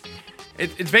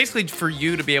it's basically for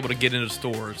you to be able to get into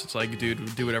stores. It's like,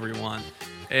 dude, do whatever you want,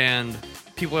 and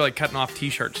people are like cutting off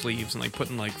t-shirt sleeves and like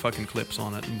putting like fucking clips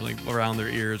on it and like around their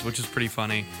ears, which is pretty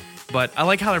funny. But I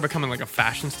like how they're becoming like a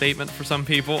fashion statement for some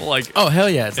people. Like, oh hell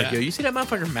yeah! It's like, Yeah. yo, you see that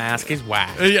motherfucker mask? He's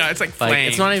whack. yeah, it's like flame.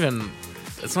 It's not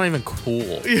even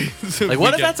cool. So Like,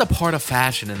 what we if that's a part of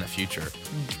fashion in the future?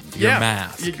 Your Yeah,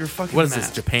 mask. your fucking What is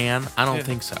mask. this, Japan? I don't Yeah.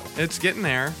 think so. It's getting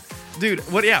there. Dude,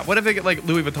 what if they get like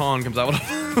Louis Vuitton comes out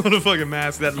with a fucking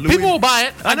mask that Louis People will buy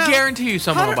it. I I know. guarantee you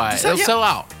someone will buy it. 100%, It'll yeah. sell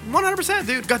out. 100%,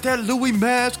 dude. Got that Louis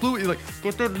mask, Louis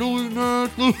got that Louis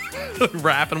mask, Louis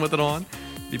rapping with it on.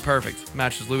 Be perfect.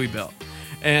 Matches Louis belt.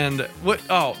 And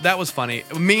that was funny.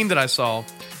 A meme that I saw,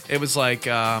 it was like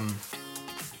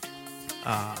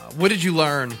what did you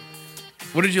learn?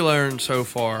 What did you learn so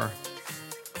far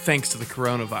thanks to the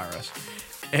coronavirus?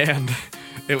 And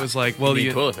it was like, well, You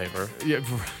need toilet paper.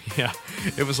 yeah.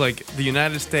 It was like the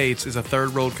United States is a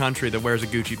third world country that wears a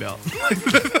Gucci belt.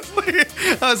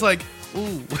 I was like,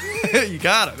 ooh, you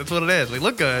got it. That's what it is. We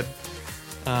look good.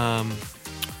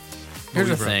 Here's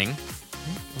the bro. thing.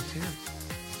 Let's hear it.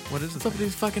 What is it? What's up with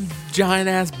these fucking giant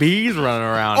ass bees running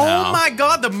around Oh now? my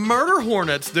god, the murder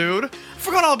hornets, dude. I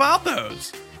forgot all about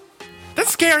those. That's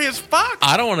scary as fuck.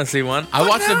 I don't want to see one. I Fuck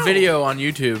watched no. a video on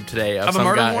YouTube today of Of a some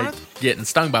murder guy hornet? getting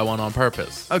stung by one on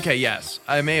purpose. Okay, yes.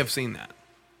 I may have seen that.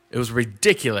 It was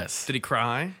ridiculous. Did he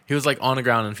cry? He was like on the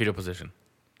ground in fetal position.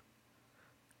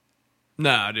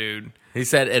 Nah, dude. He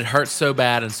said it hurts so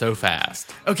bad and so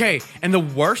fast. Okay, and the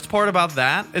worst part about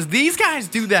that is these guys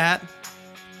do that.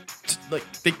 Like,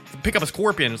 they pick up a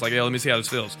scorpion. It's like, yeah, let me see how this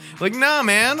feels. Like, nah,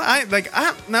 man.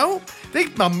 No.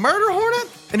 A murder hornet,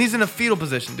 and he's in a fetal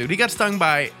position, dude. He got stung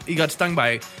by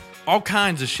all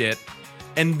kinds of shit,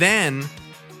 and then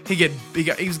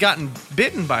he's gotten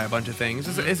bitten by a bunch of things.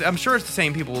 I'm sure it's the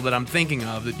same people that I'm thinking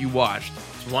of that you watched.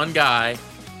 There's one guy,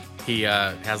 he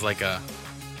has like a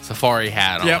safari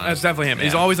hat on. Yeah, that's definitely him. Yeah.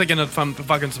 He's always like in some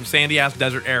sandy ass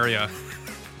desert area,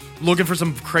 looking for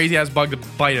some crazy ass bug to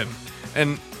bite him.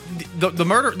 And the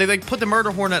murder, they like put the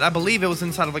murder hornet. I believe it was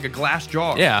inside of like a glass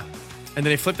jar. Yeah. And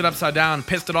then they flipped it upside down,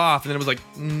 pissed it off, and then it was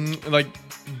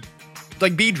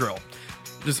like bee drill,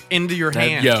 just into your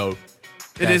hand. Yo.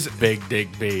 It is Big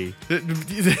Dig B.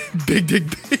 Big Dig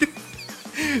B.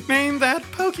 Name that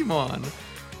Pokemon.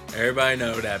 Everybody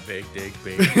know that Big Dig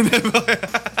B.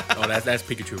 Oh, that's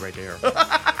Pikachu right there.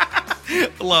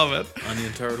 Love it,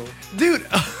 Onion turtle. dude.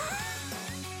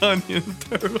 Onion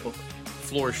turtle.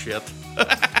 Floor shit.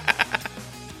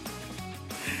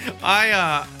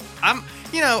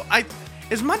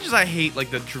 As much as I hate like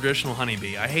the traditional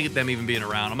honeybee, I hate them even being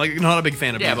around. I'm like not a big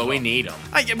fan of. Yeah, bees but at we all. need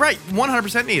them. Right,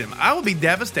 100% need them. I will be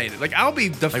devastated. Like I'll be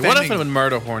defending. Like, what if a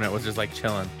murder hornet was just like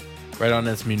chilling right on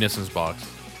this munitions box?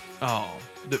 Oh,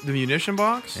 the munition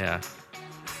box? Yeah.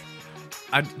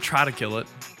 I'd try to kill it.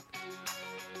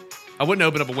 I wouldn't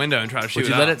open up a window and try to shoot Would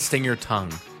you it let out. it sting your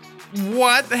tongue?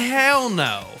 What the hell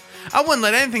no. I wouldn't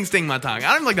let anything sting my tongue.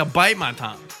 I don't like to bite my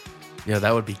tongue. Yeah,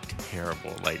 that would be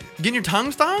terrible. Like, Getting your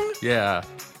tongue stung? yeah.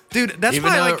 Dude, that's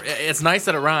Even why though like it's nice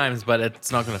that it rhymes, but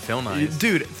it's not going to feel nice.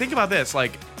 dude, think about this.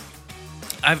 Like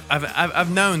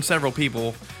I've known several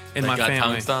people in That my got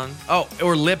family. tongue stung? Oh,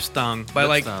 or lip stung by Lip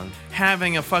like stung.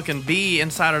 having a fucking bee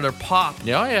inside of their pop.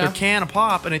 Yeah, yeah. Their can of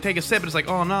pop, and they take a sip, and it's like,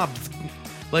 oh no,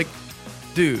 like,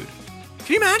 dude,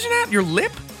 can you imagine that? Your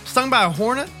lip stung by a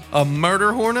hornet, a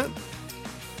murder hornet,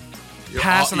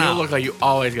 passing you out. look like you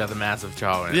always got the massive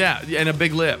jaw in it. Yeah, and a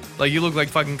big lip. Like you look like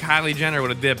fucking Kylie Jenner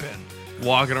with a dip in,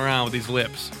 walking around with these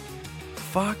lips.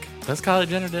 Fuck Does Kylie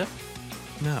Jenner dip?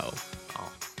 no.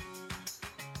 Oh.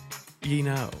 You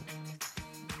know.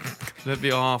 That'd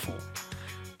be awful.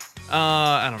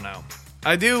 I don't know.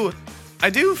 I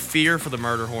do fear for the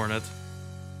murder hornet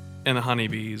and the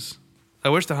honeybees. I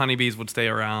wish the honeybees would stay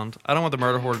around. I don't want the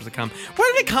murder hornets to come.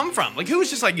 Where did it come from? Like, who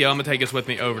was just like, yo, I'm gonna take this with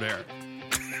me over there?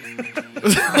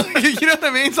 You know what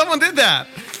I mean? Someone did that.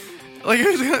 Like,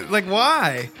 who's gonna, like,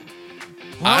 why?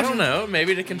 I don't know.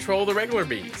 Maybe to control the regular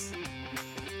bees.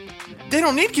 They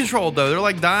don't need control though. They're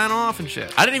like dying off and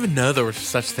shit. I didn't even know there were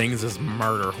such things as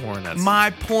murder hornets. My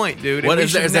point, dude. What We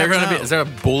is there? should Is there never going to be? know. Is there a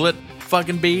bullet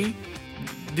fucking bee?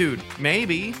 Dude,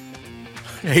 maybe.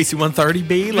 AC-130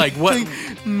 bee? Like what?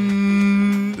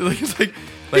 Like, it's like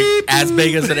Like as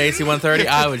big as an AC-130?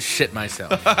 I would shit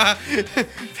myself. I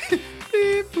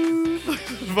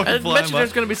bet you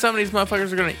there's going to be some of these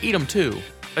motherfuckers are going to eat them too.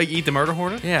 like eat the murder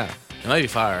hornet. Yeah, it might be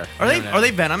fire. Are You they never know. are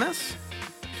they venomous?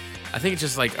 I think it's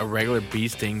just like a regular bee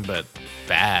sting, but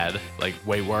bad, like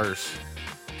way worse.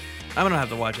 I'm gonna have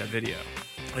to watch that video.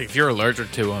 Like if you're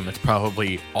allergic to them, it's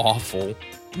probably awful.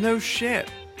 No shit.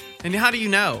 And how do you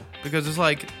know? Because it's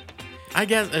like, I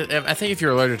guess I think if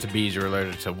you're allergic to bees, you're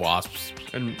allergic to wasps.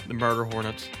 and the murder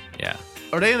hornets. Yeah.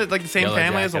 Are they in like the same Yellow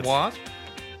family as jackets. a wasp?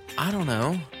 I don't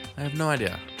know. I have no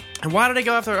idea. And why do they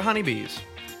go after honeybees?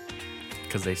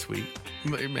 Because they sweet.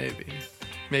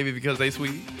 Maybe because they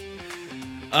sweet.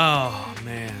 Oh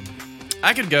man,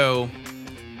 I could go.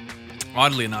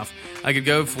 Oddly enough, I could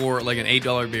go for like an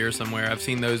 $8 beer somewhere. I've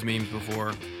seen those memes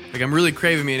before. Like I'm really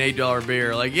craving me an $8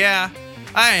 beer. Like yeah,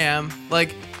 I am.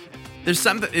 Like there's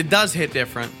something. It does hit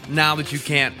different now that you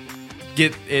can't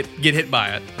get hit by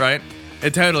it. Right?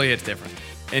 It totally hits different.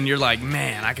 And you're like,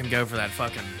 man, I can go for that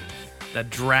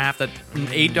draft, that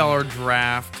 $8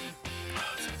 draft.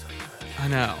 I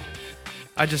know.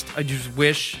 I just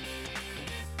wish.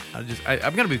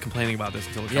 I'm gonna be complaining about this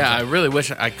until it comes Yeah, out. I really wish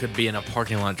I could be in a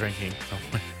parking lot drinking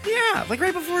somewhere. Yeah, like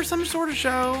right before some sort of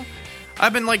show.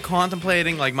 I've been like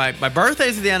contemplating, like my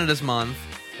birthday's at the end of this month.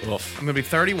 Oof. I'm gonna be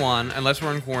 31, unless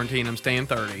we're in quarantine. I'm staying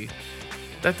 30.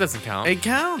 That doesn't count. It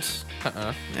counts.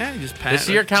 Yeah, you just pass. This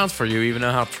year counts for you, even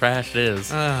though how trash it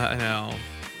is. I know.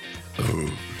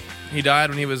 He died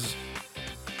when he was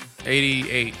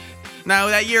 88. No,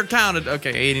 that year counted.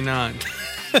 Okay, 89.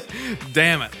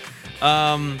 Damn it.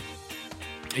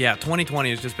 Yeah, 2020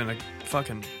 has just been a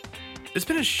fucking. It's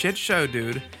been a shit show,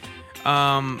 dude.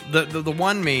 The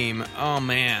one meme. Oh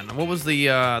man, what was the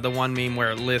one meme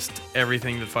where it lists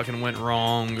everything that fucking went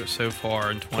wrong so far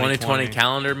in 2020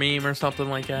 calendar meme or something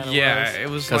like that. It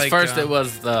was because like first it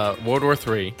was the World War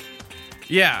III.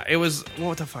 Yeah, it was.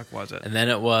 What the fuck was it? And then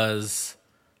it was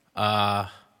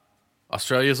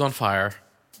Australia's on fire.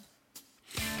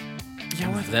 Yeah,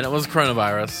 what? Then it was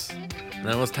coronavirus. And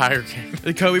then it was Tiger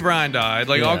King. Kobe Bryant died.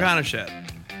 Like all Yeah. kind of shit.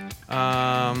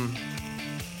 I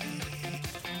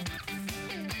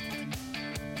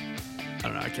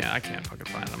don't know. I can't fucking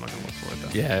find it. I'm not gonna look for it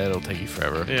though. Yeah, it'll take you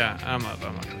forever. Yeah, I'm not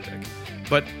gonna take it.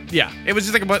 But yeah, it was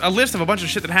just like a list of a bunch of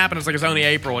shit that happened. It's like it's only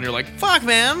April, and you're like, fuck,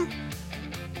 man.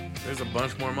 There's a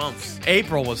bunch more months.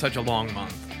 April was such a long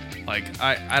month. Like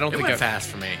I don't It think went fast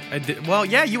for me. I did. Well,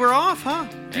 yeah, you were off, huh?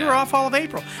 You were Yeah. off all of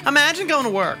April. Imagine going to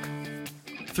work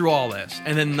through all this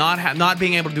and then not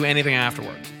being able to do anything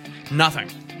afterwards. Nothing.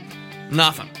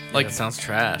 Like That sounds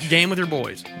trash. game with your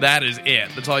boys. That is it.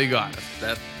 That's all you got.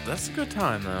 That's a good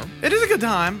time though. It is a good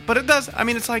time, but it does. I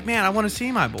mean, it's like, man, I want to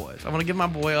see my boys. I want to give my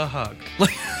boy a hug.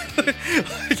 Like,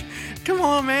 come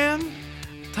on, man.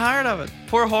 Tired of it.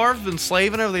 Poor Harv's been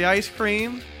slaving over the ice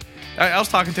cream. I was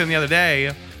talking to him the other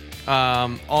day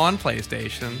on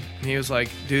PlayStation. And he was like,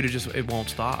 dude, it won't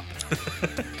stop.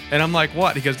 And I'm like,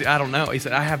 what? He goes, I don't know. He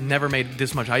said, I have never made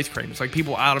this much ice cream. It's like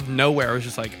people out of nowhere was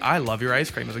just like, I love your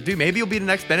ice cream. I was like, dude, maybe you'll be the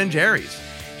next Ben and Jerry's.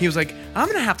 He was like, I'm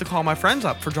gonna have to call my friends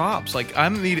up for jobs. Like,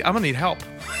 I'm gonna need help.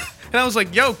 And I was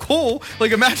like, yo, cool.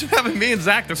 Like, imagine having me and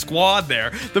Zach, the squad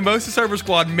there, the Most Sober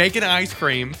squad, making ice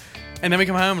cream, and then we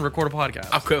come home and record a podcast.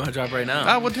 I'll quit my job right now.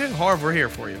 I would too. Harv, we're here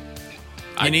for you.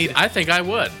 I think I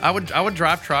would. I would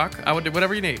drive truck. I would do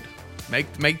whatever you need.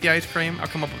 Make the ice cream. I'll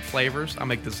come up with flavors. I'll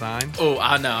make design. Oh,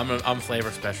 I know. I'm a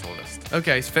flavor specialist.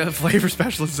 Okay, flavor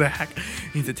specialist Zach.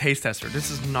 He's a taste tester. This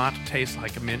does not taste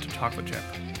like a mint chocolate chip.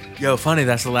 Yo, funny.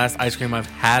 That's the last ice cream I've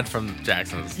had from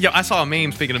Jackson's. Yeah, I saw a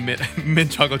meme speaking of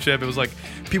mint chocolate chip. It was like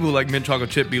people who like mint chocolate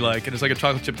chip be like, and it's like a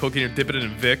chocolate chip cookie and you're dipping it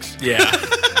in Vicks. Yeah.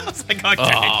 I was like,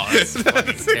 okay. Oh, that's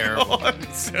fucking terrible. Oh,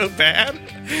 it's so bad.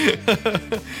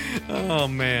 Oh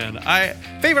man,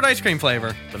 favorite ice cream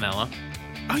flavor. Vanilla.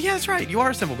 Oh yeah, that's right. You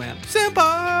are a simple man. Simple,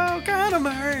 kind of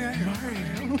Mario.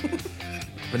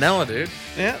 Vanilla, dude.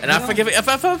 Yeah. And I forgive it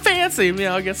if I'm fancy. You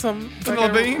know, I'll get some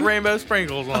Vanilla bean? rainbow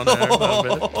sprinkles on there a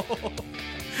little bit.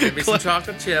 Maybe some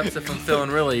chocolate chips if I'm feeling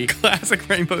really. Classic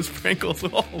rainbow sprinkles.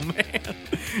 Oh man,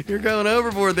 you're going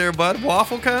overboard there, bud.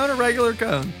 Waffle cone or regular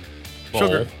cone? Bowl.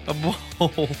 Sugar. A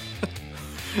bowl.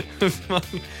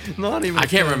 Not even. I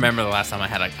can't cone. remember the last time I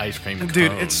had an ice cream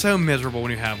Dude, cone. it's so miserable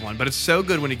when you have one, but it's so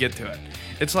good when you get to it.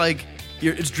 It's like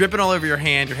it's dripping all over your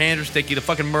hand. Your hands are sticky. The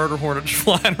fucking murder hornet's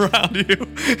flying around you,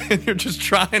 and you're just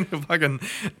trying to fucking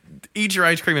eat your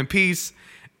ice cream in peace.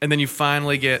 And then you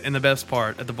finally get in the best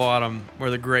part at the bottom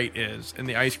where the grate is, and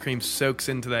the ice cream soaks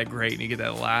into that grate, and you get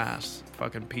that last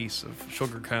fucking piece of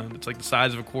sugar cone. It's like the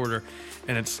size of a quarter,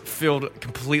 and it's filled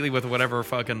completely with whatever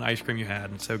fucking ice cream you had,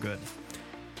 and it's so good.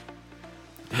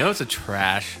 You know, it's a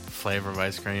trash flavor of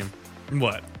ice cream.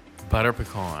 What? Butter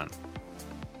pecan.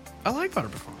 I like butter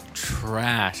pecan.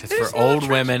 trash. It's It is for not old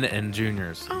trash. women and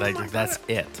juniors. Oh like my that's God.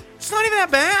 it. It's not even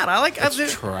that bad. I like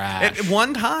It's trash. At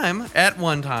one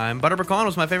time, butter pecan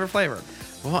was my favorite flavor.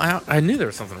 Well, I knew there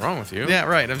was something wrong with you. Yeah,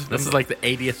 right. This is like the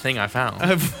 80th thing I found.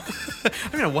 I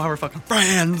don't know why we're fucking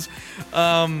friends.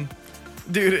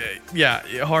 Dude, yeah,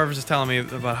 Harv was just telling me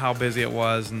about how busy it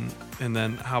was and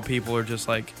then how people are just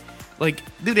like,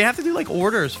 dude, they have to do like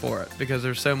orders for it because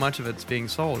there's so much of it's being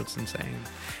sold. It's insane.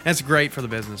 And it's great for the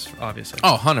business, obviously.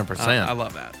 Oh, 100%. I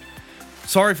love that.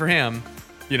 Sorry for him,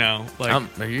 like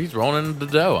he's rolling in the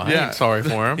dough. I ain't sorry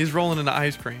for him. He's rolling into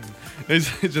ice cream. It's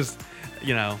just,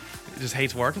 he just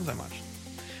hates working so much.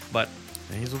 But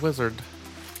He's a wizard.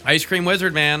 ice cream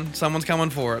wizard, man. Someone's coming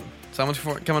for it. Someone's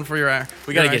coming for your act.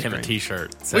 We gotta get him a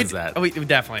T-shirt. That says that. We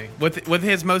definitely with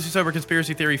his Mostly Sober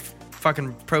conspiracy theory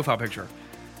fucking profile picture.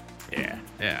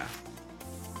 Yeah.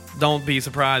 Don't be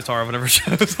surprised, Harv, whenever it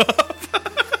shows up.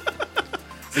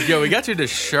 Yo, we got you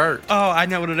this shirt. Oh, I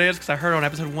know what it is because I heard it on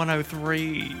episode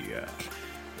 103.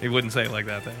 He wouldn't say it like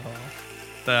that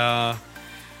though.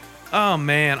 Oh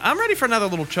man, I'm ready for another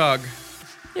little chug.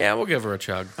 Yeah, we'll give her a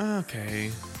chug.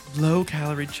 Okay, low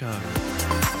calorie chug.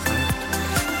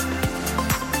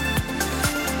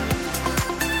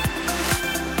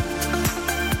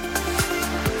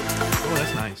 Oh,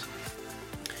 that's nice.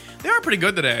 They are pretty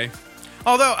good today.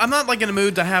 Although I'm not like in a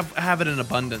mood to have it in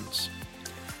abundance.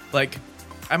 Like,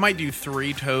 I might do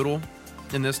 3 total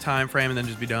in this time frame and then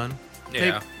just be done.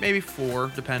 Yeah. Maybe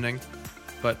 4, depending.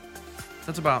 But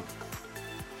that's about.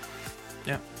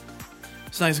 Yeah.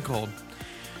 It's nice and cold.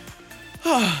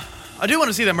 I do want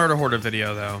to see that Murder Hoarder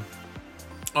video, though.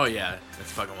 Oh, yeah.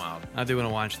 That's fucking wild. I do want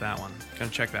to watch that one. Gonna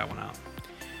check that one out.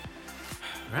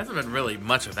 There hasn't been really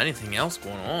much of anything else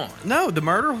going on. No, the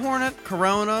Murder Hornet,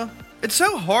 Corona. It's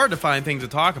so hard to find things to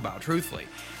talk about, truthfully.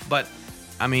 But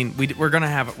I mean, we're gonna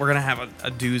have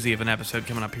a doozy of an episode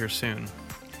coming up here soon.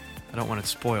 I don't want to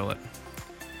spoil it,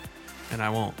 and I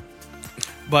won't.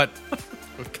 But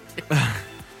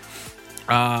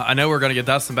I know we're gonna get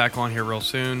Dustin back on here real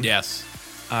soon. Yes.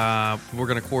 We're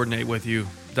gonna coordinate with you,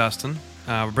 Dustin.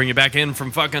 We'll bring you back in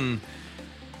from fucking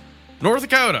North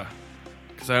Dakota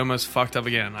because I almost fucked up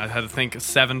again. I had to think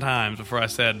 7 times before I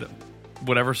said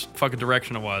whatever fucking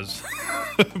direction it was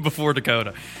before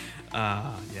Dakota.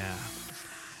 Yeah.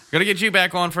 Gonna get you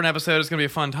back on for an episode. It's gonna be a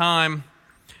fun time.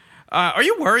 Are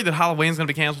you worried that Halloween's gonna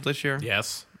be canceled this year?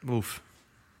 Yes. Oof.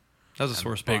 That was a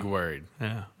sore spot. Big worried.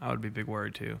 Yeah, I would be big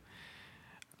worried too.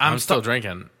 I'm still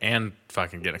drinking and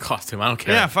fucking getting a costume. I don't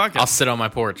care. Yeah, fuck it. I'll sit on my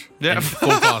porch. Yeah. In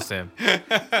full costume.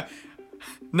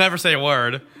 Never say a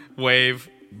word. Wave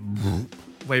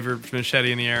your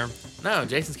machete in the air. No,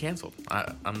 Jason's canceled.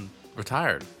 I'm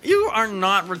retired. You are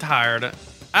not retired.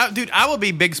 Dude, I will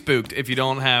be big spooked if you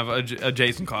don't have a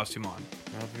Jason costume on.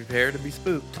 I'll prepare to be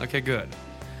spooked. Okay, good.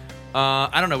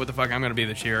 I don't know what the fuck I'm gonna be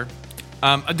this year.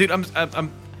 Dude,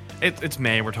 it's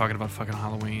May. We're talking about fucking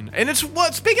Halloween, and it's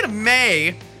what? Speaking of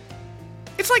May,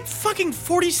 it's like fucking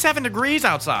 47 degrees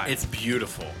outside. It's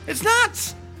beautiful. It's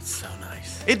nuts. It's so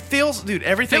nice. It feels, dude. They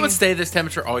Everything. would stay this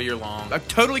temperature all year long. I'm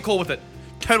totally cool with it.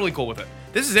 Totally cool with it.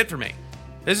 This is it for me.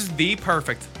 This is the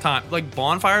perfect time. Like,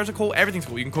 bonfires are cool. Everything's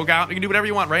cool. You can cook out. You can do whatever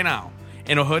you want right now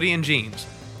in a hoodie and jeans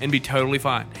and be totally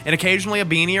fine. And occasionally a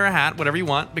beanie or a hat, whatever you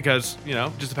want, because,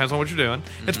 just depends on what you're doing.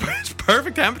 Mm-hmm. It's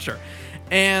perfect temperature.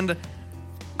 And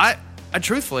I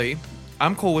truthfully,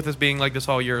 I'm cool with this being like this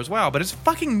all year as well. But it's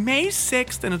fucking May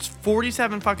 6th and it's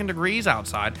 47 fucking degrees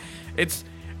outside. It's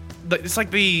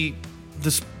like the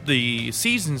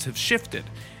seasons have shifted.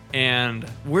 And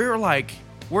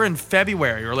we're in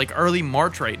February or like early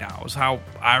March right now is how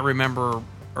I remember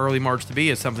early March to be,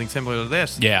 is something similar to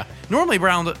this. Yeah. Normally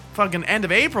around the fucking end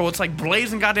of April, it's like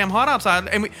blazing goddamn hot outside.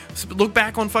 And we look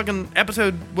back on fucking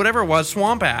episode, whatever it was,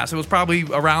 Swamp Ass. It was probably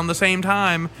around the same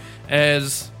time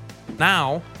as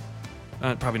now.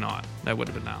 Probably not. That would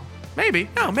have been now. Maybe.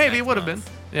 No, maybe it would have been.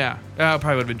 Yeah.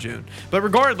 Probably would have been June. But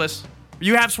regardless,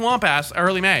 you have Swamp Ass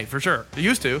early May, for sure. You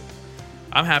used to.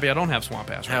 I'm happy I don't have Swamp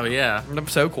Ass right Hell now. yeah. I'm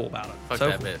so cool about it. Fuck so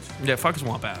that cool. bitch. Yeah, fuck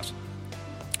Swamp Ass.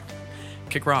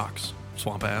 Kick rocks,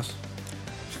 Swamp Ass.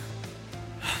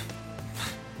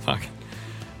 Fuck.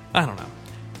 I don't know.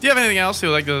 Do you have anything else you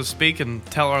would like to speak and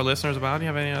tell our listeners about? Do you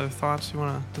have any other thoughts you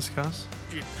want to discuss?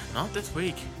 Not this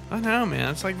week. I know,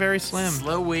 man. It's like very slim.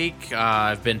 Slow week.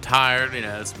 I've been tired.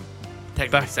 It's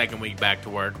technically second week back to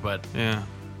work, but Yeah.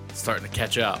 it's starting to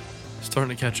catch up.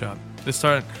 Starting to catch up.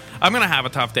 I'm going to have a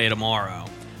tough day tomorrow.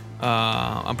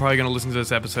 I'm probably going to listen to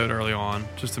this episode early on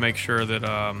just to make sure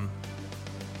that,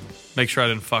 make sure I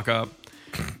didn't fuck up.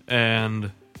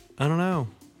 And I don't know.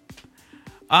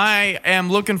 I am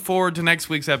looking forward to next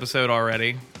week's episode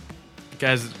already.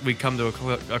 as we come to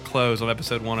a close on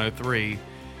episode 103,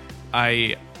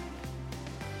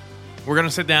 we're going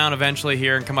to sit down eventually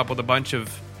here and come up with a bunch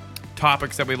of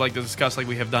topics that we'd like to discuss like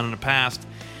we have done in the past.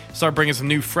 Start bringing some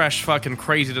new, fresh, fucking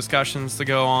crazy discussions to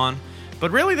go on.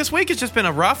 But really, this week has just been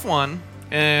a rough one,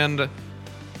 and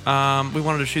we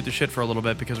wanted to shoot the shit for a little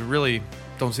bit because we really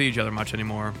don't see each other much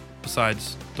anymore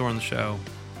besides during the show.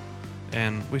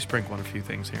 And we sprinkle on a few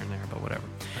things here and there, but whatever.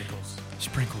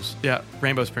 Sprinkles. Yeah,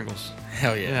 rainbow sprinkles.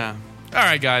 Hell yeah. All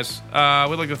right, guys.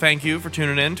 We'd like to thank you for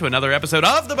tuning in to another episode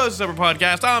of the Mostly Sober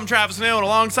Podcast. I'm Travis Neal, and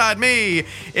alongside me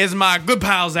is my good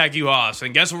pal, Zach Uhas.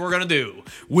 And guess what we're going to do?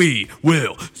 We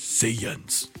will see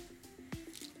yins.